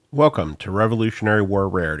Welcome to Revolutionary War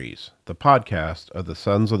Rarities, the podcast of the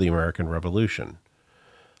Sons of the American Revolution.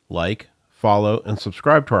 Like, follow, and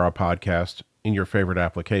subscribe to our podcast in your favorite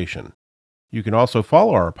application. You can also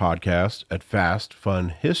follow our podcast at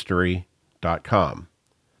fastfunhistory.com.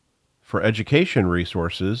 For education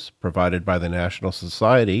resources provided by the National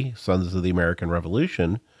Society Sons of the American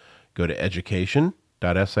Revolution, go to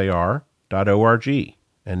education.sar.org.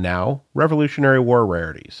 And now, Revolutionary War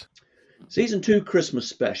Rarities. Season 2 Christmas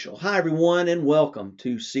Special. Hi, everyone, and welcome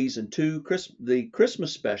to Season 2, the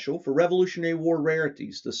Christmas Special for Revolutionary War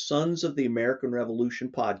Rarities, the Sons of the American Revolution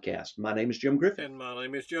podcast. My name is Jim Griffin. And my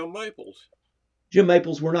name is Jim Maples. Jim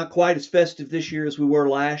Maples, we're not quite as festive this year as we were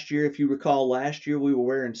last year. If you recall, last year we were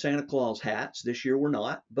wearing Santa Claus hats. This year we're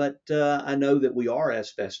not, but I know that we are as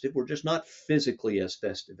festive. We're just not physically as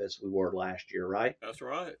festive as we were last year, right? That's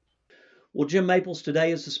right. Well, Jim Maples,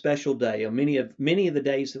 today is a special day. Many of the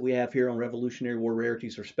days that we have here on Revolutionary War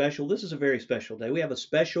Rarities are special. This is a very special day. We have a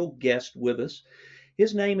special guest with us.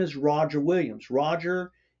 His name is Roger Williams.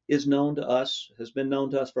 Roger is known to us, has been known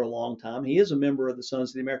to us for a long time. He is a member of the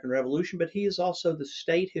Sons of the American Revolution, but he is also the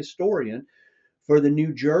state historian for the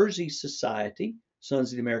New Jersey Society,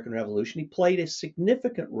 Sons of the American Revolution. He played a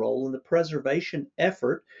significant role in the preservation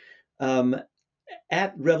effort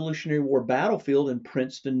at Revolutionary War battlefield in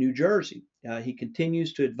Princeton, New Jersey. He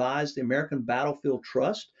continues to advise the American Battlefield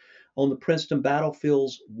Trust on the Princeton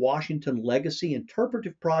Battlefield's Washington Legacy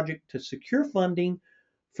Interpretive Project to secure funding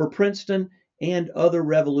for Princeton and other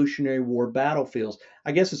Revolutionary War battlefields.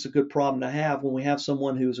 I guess it's a good problem to have when we have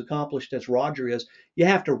someone who is accomplished as Roger is. You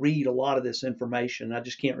have to read a lot of this information. I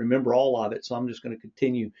just can't remember all of it, so I'm just going to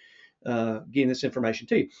continue getting this information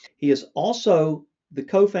to you. He is also the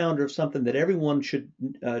co-founder of something that everyone should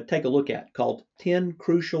take a look at called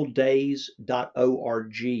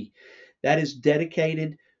 10crucialdays.org. That is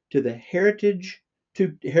dedicated to the heritage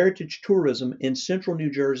tourism in central New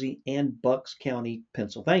Jersey and Bucks County,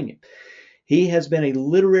 Pennsylvania. He has been a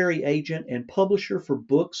literary agent and publisher for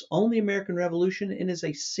books on the American Revolution and is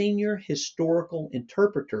a senior historical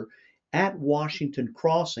interpreter at Washington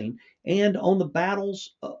Crossing and on the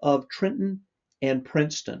battles of Trenton and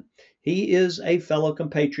Princeton. He is a fellow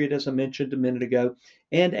compatriot, as I mentioned a minute ago,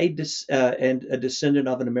 and a descendant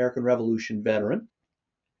of an American Revolution veteran.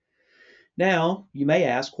 Now, you may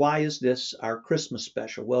ask, why is this our Christmas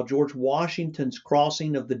special? Well, George Washington's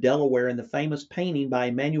crossing of the Delaware in the famous painting by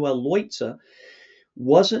Emanuel Leutze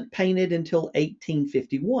wasn't painted until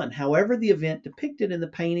 1851. However, the event depicted in the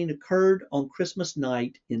painting occurred on Christmas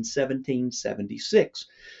night in 1776.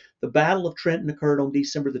 The Battle of Trenton occurred on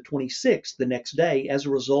December the 26th, the next day, as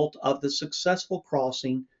a result of the successful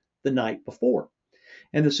crossing the night before.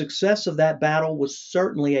 And the success of that battle was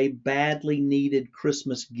certainly a badly needed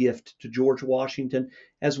Christmas gift to George Washington,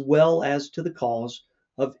 as well as to the cause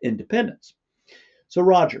of independence. So,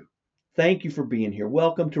 Roger, thank you for being here.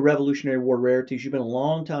 Welcome to Revolutionary War Rarities. You've been a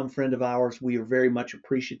longtime friend of ours. We are very much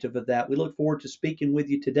appreciative of that. We look forward to speaking with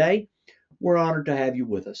you today. We're honored to have you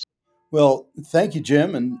with us. Well, thank you,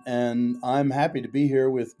 Jim, and I'm happy to be here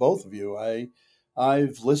with both of you.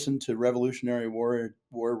 I've listened to Revolutionary War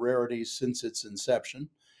Rarities since its inception,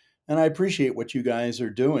 and I appreciate what you guys are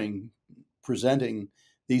doing, presenting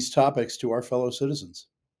these topics to our fellow citizens.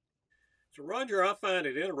 So, Roger, I find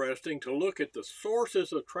it interesting to look at the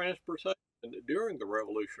sources of transportation during the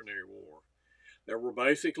Revolutionary War. There were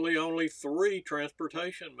basically only three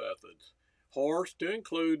transportation methods. Horse, to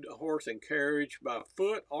include horse and carriage by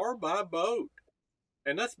foot or by boat.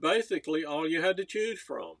 And that's basically all you had to choose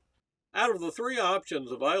from. Out of the three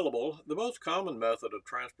options available, the most common method of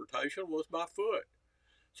transportation was by foot.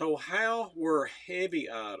 So how were heavy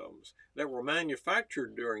items that were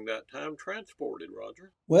manufactured during that time transported,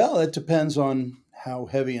 Roger? Well, it depends on how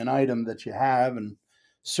heavy an item that you have and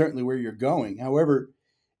certainly where you're going. However,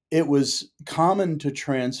 it was common to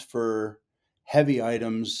transfer heavy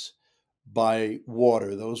items by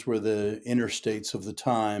water. Those were the interstates of the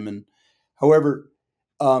time. And however,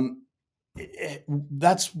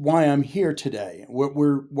 that's why I'm here today. What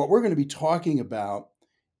we're going to be talking about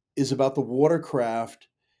is about the watercraft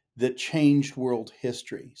that changed world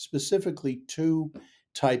history, specifically two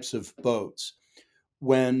types of boats.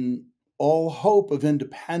 When all hope of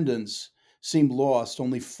independence seemed lost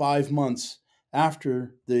only 5 months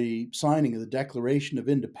after the signing of the Declaration of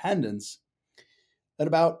Independence, at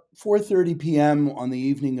about 4:30 p.m. on the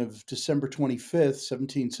evening of December 25th,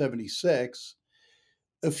 1776,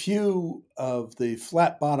 a few of the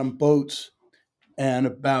flat-bottom boats and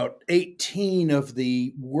about 18 of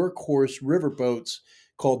the workhorse river boats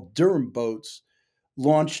called Durham boats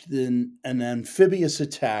launched an amphibious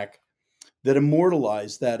attack that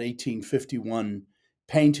immortalized that 1851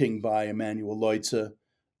 painting by Emanuel Leutze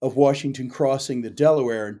of Washington crossing the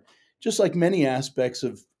Delaware. And just like many aspects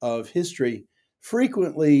of history,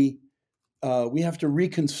 frequently we have to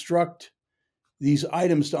reconstruct these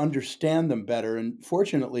items to understand them better. And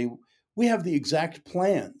fortunately, we have the exact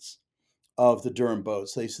plans of the Durham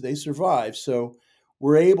boats. They survived, so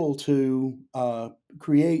we're able to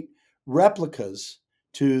create replicas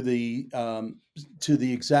to the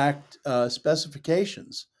exact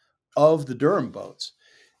specifications of the Durham boats.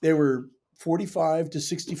 They were 45 to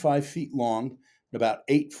 65 feet long, about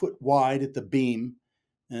 8 foot wide at the beam,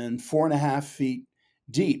 and 4.5 feet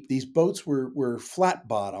deep. These boats were flat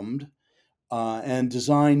bottomed and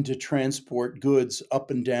designed to transport goods up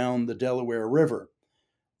and down the Delaware River.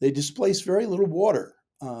 They displaced very little water.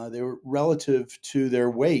 They were relative to their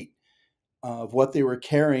weight of what they were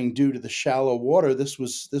carrying due to the shallow water. This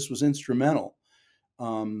was instrumental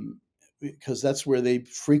because that's where they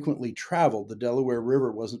frequently traveled. The Delaware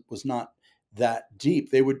River was not that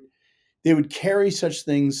deep. They would carry such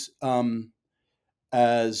things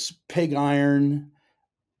as pig iron,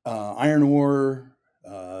 iron ore,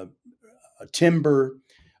 timber.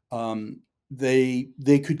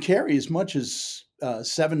 They could carry as much as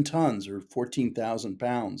 7 tons or 14,000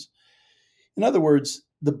 pounds. In other words,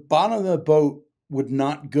 the bottom of the boat would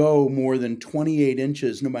not go more than 28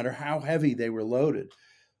 inches, no matter how heavy they were loaded,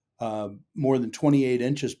 more than 28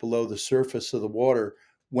 inches below the surface of the water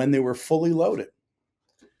when they were fully loaded.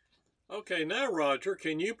 Okay, now, Roger,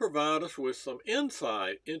 can you provide us with some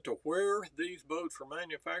insight into where these boats were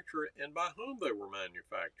manufactured and by whom they were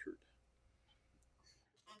manufactured?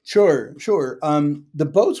 Sure, sure. The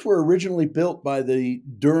boats were originally built by the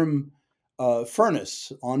Durham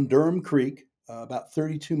Furnace on Durham Creek, about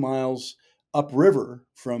 32 miles upriver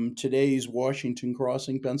from today's Washington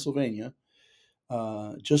Crossing, Pennsylvania,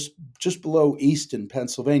 just below Easton,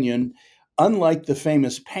 Pennsylvania. And unlike the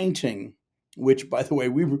famous painting, which, by the way,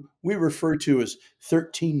 we refer to as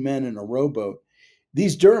 13 Men in a Rowboat,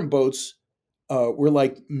 these Durham boats were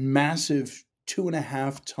like massive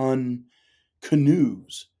 2.5 ton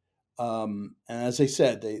canoes. And as I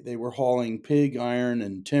said, they were hauling pig iron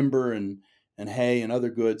and timber and hay and other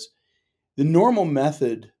goods. The normal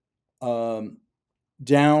method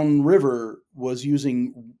downriver was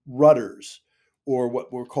using rudders, or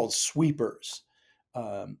what were called sweepers.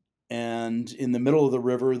 And in the middle of the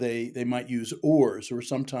river, they might use oars or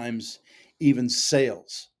sometimes even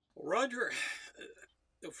sails. Roger,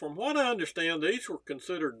 from what I understand, these were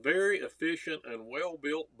considered very efficient and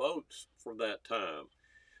well-built boats for that time.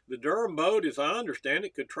 The Durham boat, as I understand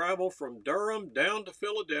it, could travel from Durham down to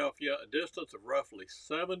Philadelphia, a distance of roughly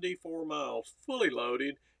 74 miles, fully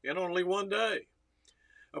loaded in only one day.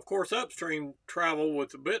 Of course, upstream travel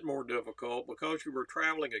was a bit more difficult because you were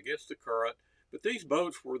traveling against the current, but these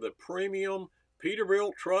boats were the premium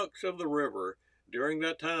Peterbilt trucks of the river during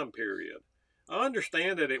that time period. I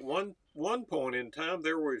understand that at one point in time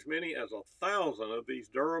there were as many as 1,000 of these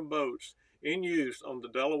Durham boats in use on the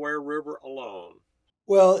Delaware River alone.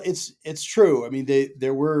 Well, it's true. I mean,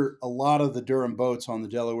 there were a lot of the Durham boats on the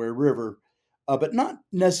Delaware River, but not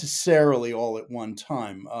necessarily all at one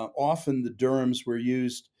time. Often the Durhams were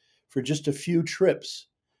used for just a few trips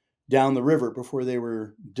down the river before they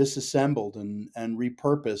were disassembled and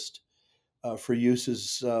repurposed for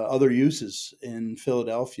other uses in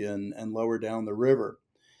Philadelphia and lower down the river.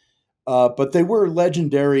 But they were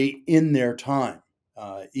legendary in their time,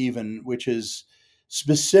 even, which is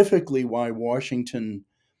specifically why Washington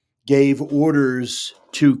gave orders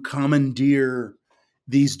to commandeer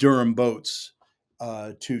these Durham boats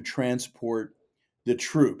to transport the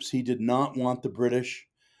troops. He did not want the British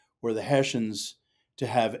or the Hessians to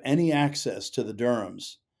have any access to the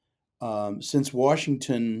Durhams. Since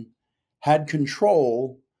Washington had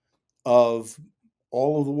control of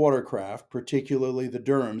all of the watercraft, particularly the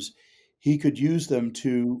Durhams, he could use them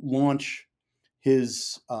to launch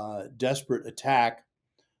his desperate attack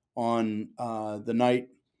on the night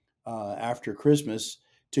after Christmas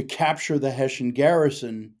to capture the Hessian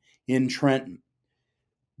garrison in Trenton.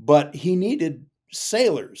 But he needed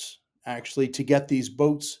sailors, actually, to get these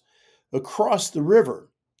boats across the river.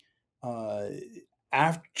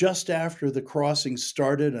 Just after the crossing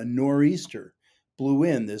started, a nor'easter blew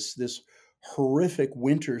in. This horrific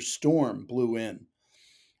winter storm blew in.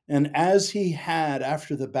 And as he had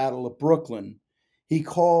after the Battle of Brooklyn, he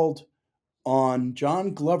called on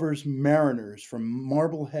John Glover's mariners from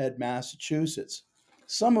Marblehead, Massachusetts,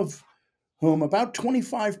 some of whom, about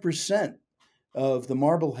 25% of the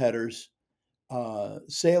Marbleheaders,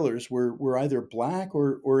 sailors, were either black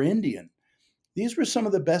or Indian. These were some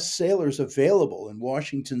of the best sailors available in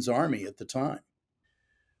Washington's army at the time.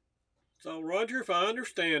 So, Roger, if I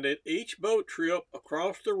understand it, each boat trip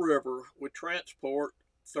across the river would transport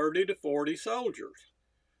 30 to 40 soldiers.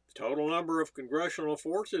 The total number of congressional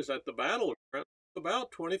forces at the Battle of Trenton was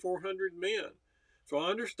about 2,400 men. So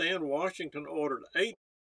I understand Washington ordered 8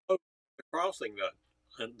 boats crossing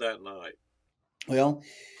that night. Well,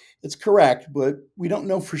 it's correct, but we don't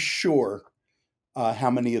know for sure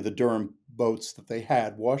how many of the Durham boats that they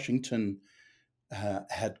had. Washington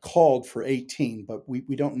had called for 18, but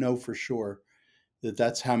we don't know for sure that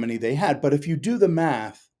that's how many they had. But if you do the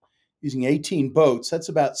math, using 18 boats, that's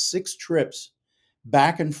about 6 trips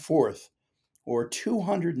back and forth, or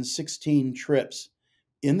 216 trips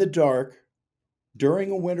in the dark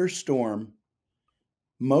during a winter storm.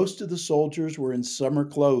 Most of the soldiers were in summer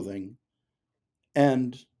clothing,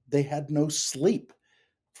 and they had no sleep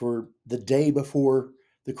for the day before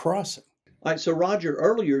the crossing. All right, so Roger,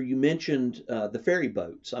 earlier you mentioned the ferry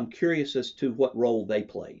boats. I'm curious as to what role they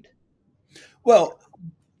played. Well,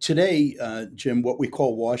 today, Jim, what we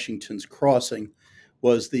call Washington's Crossing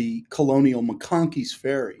was the Colonial McConkey's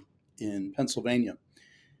Ferry in Pennsylvania.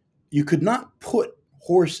 You could not put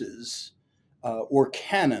horses or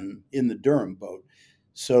cannon in the Durham boat,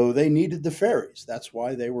 so they needed the ferries. That's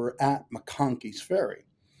why they were at McConkey's Ferry.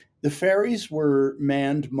 The ferries were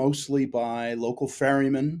manned mostly by local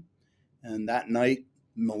ferrymen, and that night,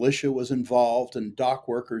 militia was involved and dock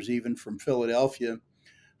workers, even from Philadelphia,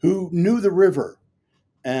 who knew the river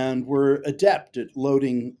and were adept at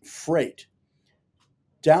loading freight.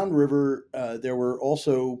 Downriver, there were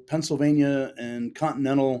also Pennsylvania and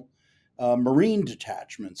Continental Marine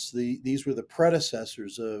detachments. These were the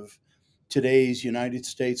predecessors of today's United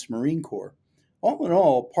States Marine Corps. All in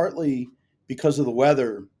all, partly because of the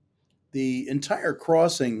weather, the entire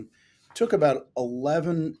crossing took about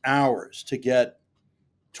 11 hours to get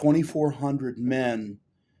 2,400 men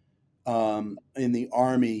in the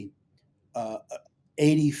Army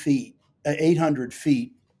 80 feet, 800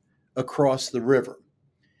 feet across the river.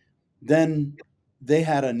 Then they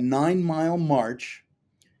had a 9-mile march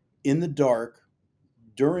in the dark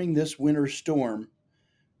during this winter storm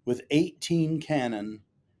with 18 cannon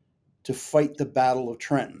to fight the Battle of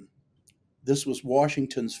Trenton. This was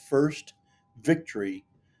Washington's first victory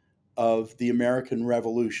of the American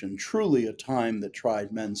Revolution, truly a time that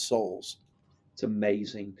tried men's souls. It's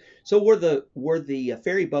amazing. So were the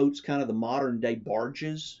ferry boats kind of the modern day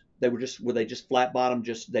barges? Were they just flat bottom,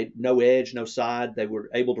 just they no edge, no side. They were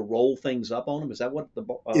able to roll things up on them. Is that what the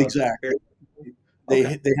ferry? Exactly. They,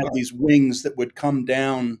 Okay, they had these wings that would come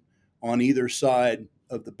down on either side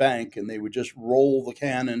of the bank, and they would just roll the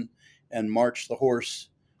cannon and march the horse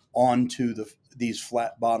onto these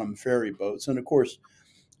flat bottom ferry boats. And of course,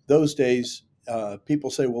 those days, people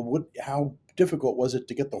say, well, how difficult was it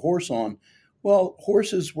to get the horse on? Well,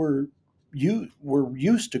 horses were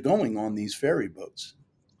used to going on these ferry boats.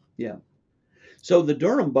 yeah. So the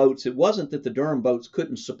Durham boats, it wasn't that the Durham boats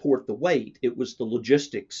couldn't support the weight; it was the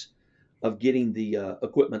logistics of getting the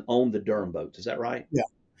equipment on the Durham boats. Is that right? Yeah,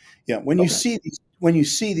 yeah. When you Okay.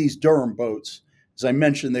 see these Durham boats, as I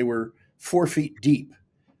mentioned, they were 4 feet deep.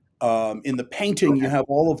 In the painting, you Okay. have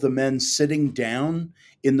all of the men sitting down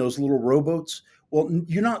in those little rowboats. Well,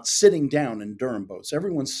 you're not sitting down in Durham boats.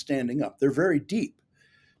 Everyone's standing up. They're very deep,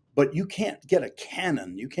 but you can't get a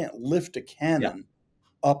cannon. You can't lift a Yeah. cannon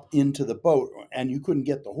up into the boat, and you couldn't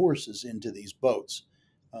get the horses into these boats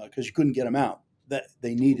because you couldn't get them out. That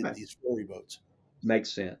they needed Okay. these ferry boats.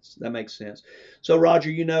 Makes sense. That makes sense. So,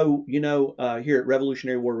 Roger, here at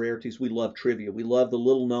Revolutionary War Rarities, we love trivia. We love the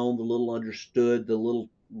little known, the little understood, the little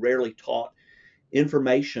rarely taught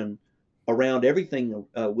information around everything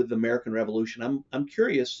with the American Revolution. I'm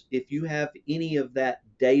curious if you have any of that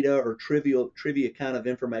data or trivia kind of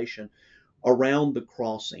information around the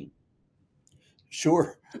crossing.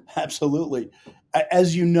 Sure, absolutely.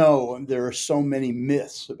 As you know, there are so many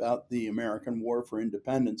myths about the American War for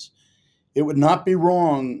Independence. It would not be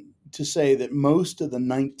wrong to say that most of the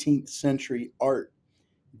 19th century art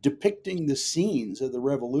depicting the scenes of the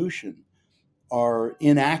Revolution are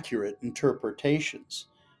inaccurate interpretations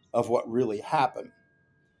of what really happened.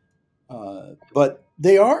 But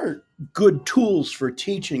they are good tools for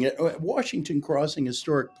teaching. At Washington Crossing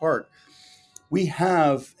Historic Park, we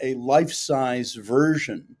have a life-size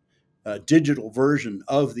version, a digital version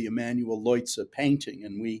of the Emanuel Leutze painting,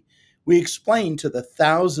 and we explain to the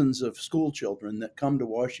thousands of school children that come to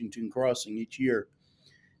Washington Crossing each year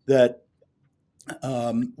that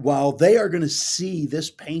while they are going to see this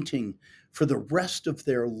painting for the rest of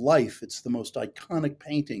their life, it's the most iconic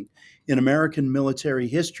painting in American military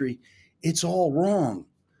history. It's all wrong.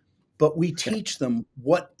 But we teach them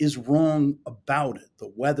what is wrong about it.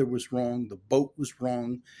 The weather was wrong, the boat was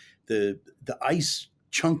wrong, the ice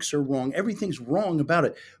chunks are wrong. Everything's wrong about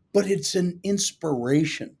it, but it's an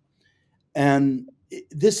inspiration. And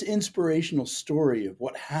this inspirational story of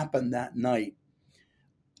what happened that night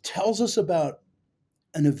tells us about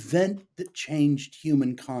an event that changed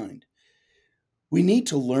humankind. We need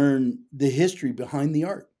to learn the history behind the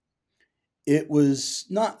art. It was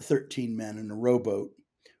not 13 men in a rowboat.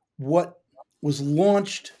 What was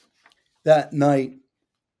launched that night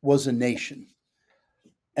was a nation.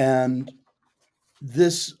 And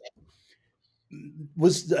this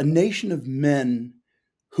was a nation of men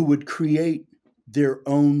who would create their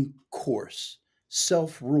own course,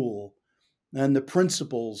 self rule, and the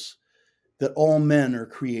principles that all men are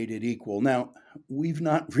created equal. Now, we've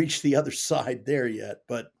not reached the other side there yet,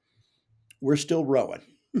 but we're still rowing.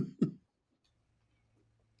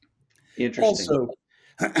 Interesting.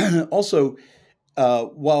 Also,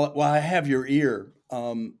 while I have your ear,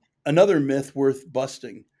 another myth worth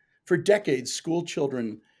busting. For decades, school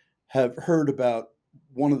children have heard about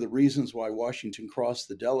one of the reasons why Washington crossed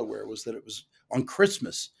the Delaware was that it was on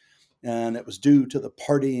Christmas, and it was due to the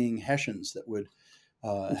partying Hessians that would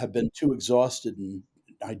have been too exhausted and,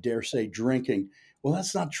 I dare say, drinking. Well,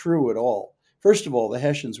 that's not true at all. First of all, the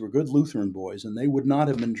Hessians were good Lutheran boys, and they would not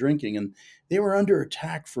have been drinking, and they were under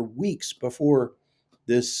attack for weeks before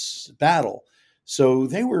this battle. So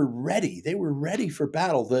they were ready. They were ready for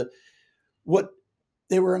battle.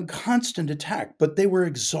 They were in constant attack, but they were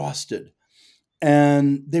exhausted,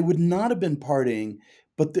 and they would not have been partying.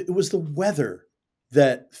 But it was the weather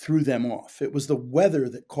that threw them off. It was the weather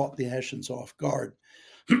that caught the Hessians off guard.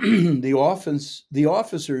 The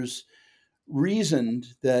officers reasoned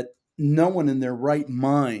that no one in their right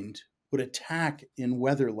mind would attack in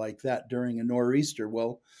weather like that during a nor'easter.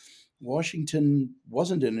 Well, Washington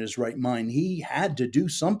wasn't in his right mind. He had to do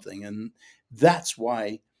something, and that's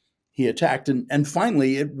why he attacked. And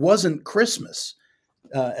finally, it wasn't Christmas.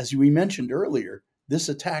 As we mentioned earlier, this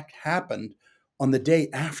attack happened on the day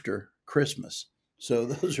after Christmas. So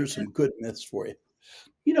those are some good myths for you.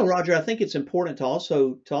 You know, Roger, I think it's important to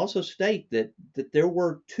also state that there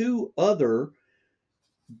were two other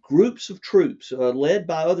groups of troops led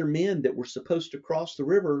by other men that were supposed to cross the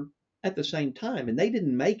river at the same time, and they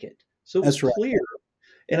didn't make it. So it was That's right. clear,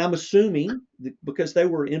 and I'm assuming that because they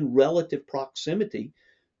were in relative proximity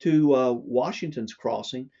to Washington's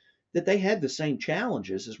crossing, that they had the same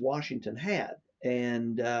challenges as Washington had.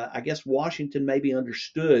 And I guess Washington maybe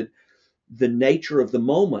understood the nature of the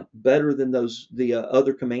moment better than the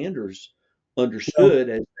other commanders Well, understood,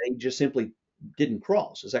 as they just simply didn't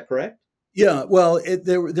cross. Is that correct? yeah, well,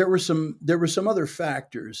 there were some other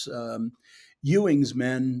factors. Ewing's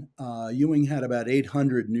men, Ewing had about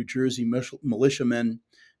 800 New Jersey militiamen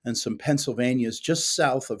and some Pennsylvanians just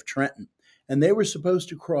south of Trenton, and they were supposed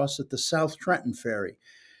to cross at the South Trenton Ferry.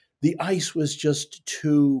 The ice was just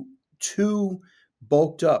too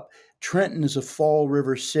bulked up. Trenton is a fall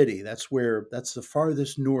river city. That's the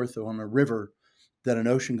farthest north on a river that an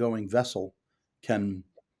ocean-going vessel can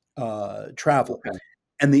travel. Okay.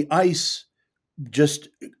 And the ice just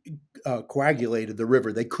coagulated the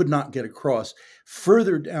river. They could not get across.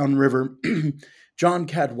 Further downriver, John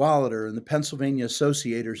Cadwalader and the Pennsylvania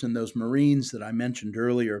Associators and those Marines that I mentioned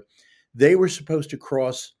earlier, they were supposed to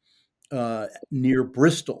cross near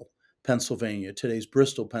Bristol, Pennsylvania, today's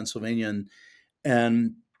Bristol, Pennsylvania.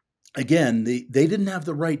 And again, they didn't have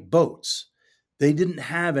the right boats. They didn't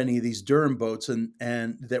have any of these Durham boats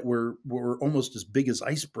and that were almost as big as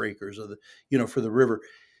icebreakers for the river.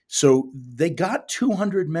 So they got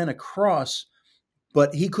 200 men across,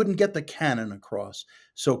 but he couldn't get the cannon across.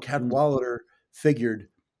 So Cadwalader figured,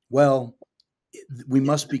 well, we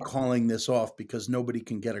must be calling this off because nobody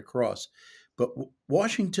can get across. But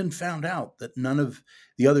Washington found out that none of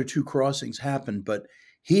the other two crossings happened, but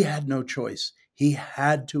he had no choice. He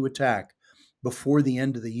had to attack before the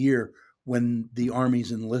end of the year when the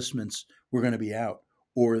Army's enlistments were going to be out,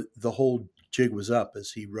 or the whole jig was up,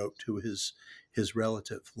 as he wrote to his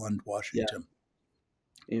relative, Lund Washington.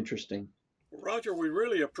 Yeah. Interesting. Roger, we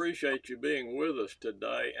really appreciate you being with us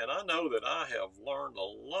today, and I know that I have learned a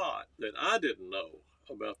lot that I didn't know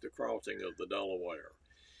about the crossing of the Delaware.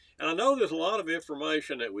 And I know there's a lot of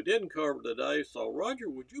information that we didn't cover today, so Roger,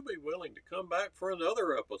 would you be willing to come back for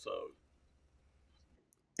another episode?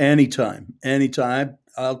 Anytime.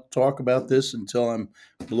 I'll talk about this until I'm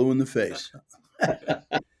blue in the face.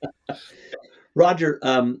 Roger,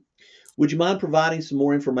 would you mind providing some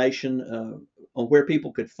more information on where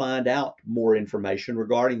people could find out more information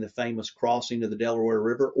regarding the famous crossing of the Delaware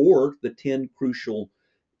River or the 10 crucial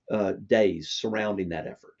days surrounding that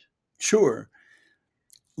effort? Sure.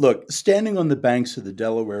 Look, standing on the banks of the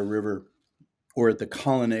Delaware River or at the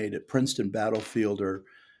Colonnade at Princeton Battlefield are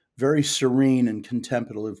very serene and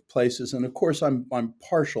contemplative places. And of course, I'm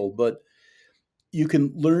partial, but you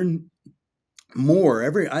can learn more.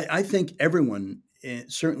 I think everyone,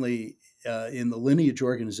 certainly in the lineage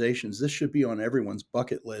organizations, this should be on everyone's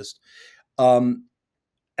bucket list.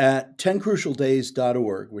 At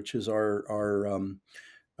 10crucialdays.org, which is our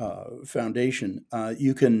foundation,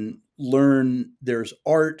 you can learn. There's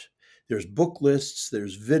art, there's book lists,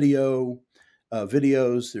 there's videos,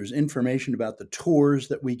 there's information about the tours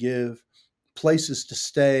that we give, places to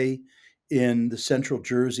stay in the central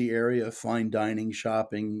Jersey area, fine dining,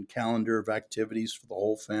 shopping, calendar of activities for the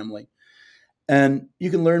whole family. And you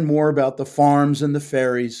can learn more about the farms and the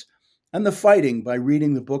ferries and the fighting by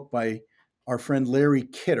reading the book by our friend Larry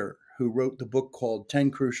Kidder, who wrote the book called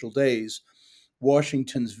 10 Crucial Days,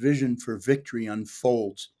 Washington's Vision for Victory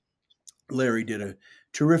Unfolds. Larry did a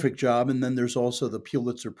terrific job. And then there's also the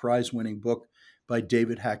Pulitzer Prize winning book by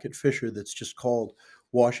David Hackett Fisher that's just called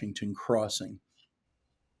Washington Crossing.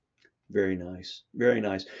 Very nice. Very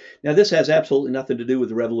nice. Now, this has absolutely nothing to do with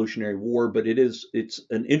the Revolutionary War, but it's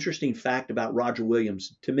an interesting fact about Roger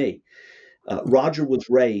Williams to me. Roger was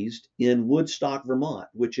raised in Woodstock, Vermont,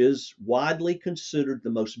 which is widely considered the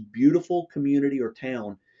most beautiful community or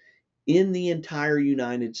town in the entire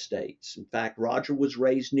United States. In fact, Roger was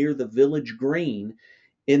raised near the Village Green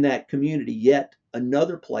in that community, yet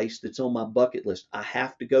another place that's on my bucket list. I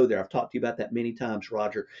have to go there. I've talked to you about that many times,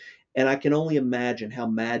 Roger, and I can only imagine how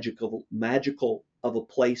magical of a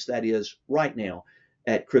place that is right now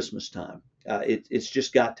at Christmas time. It's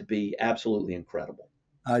just got to be absolutely incredible.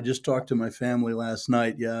 I just talked to my family last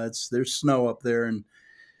night. Yeah, there's snow up there, and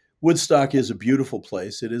Woodstock is a beautiful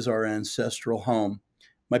place. It is our ancestral home.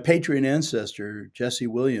 My patriot ancestor, Jesse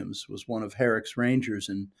Williams, was one of Herrick's Rangers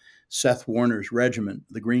in Seth Warner's regiment,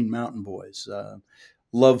 the Green Mountain Boys.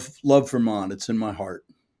 Love Vermont. It's in my heart.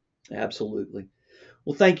 Absolutely.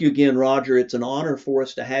 Well, thank you again, Roger. It's an honor for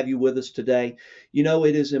us to have you with us today. You know,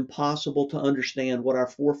 it is impossible to understand what our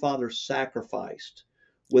forefathers sacrificed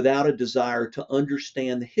without a desire to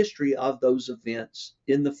understand the history of those events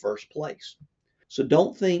in the first place. So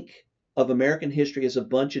don't think of American history as a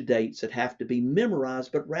bunch of dates that have to be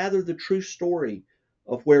memorized, but rather the true story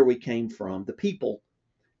of where we came from, the people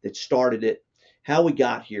that started it, how we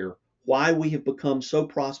got here, why we have become so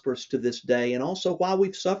prosperous to this day, and also why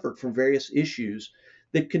we've suffered from various issues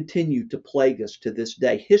that continue to plague us to this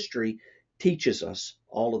day. History teaches us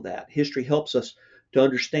all of that. History helps us to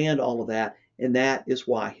understand all of that, and that is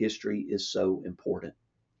why history is so important.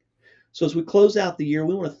 So as we close out the year,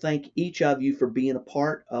 we want to thank each of you for being a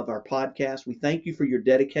part of our podcast. We thank you for your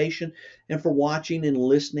dedication and for watching and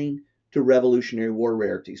listening to Revolutionary War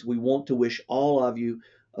Rarities. We want to wish all of you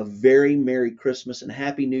a very Merry Christmas and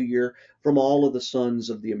Happy New Year from all of the sons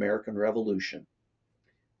of the American Revolution.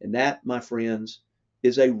 And that, my friends,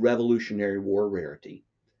 is a Revolutionary War Rarity.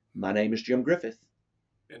 My name is Jim Griffith.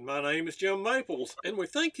 And my name is Jim Maples, and we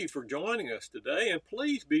thank you for joining us today, and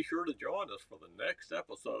please be sure to join us for the next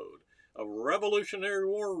episode of Revolutionary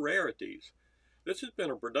War Rarities. This has been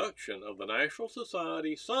a production of the National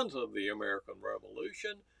Society Sons of the American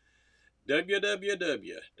Revolution,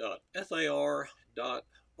 www.sar.org.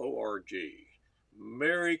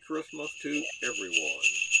 Merry Christmas to everyone.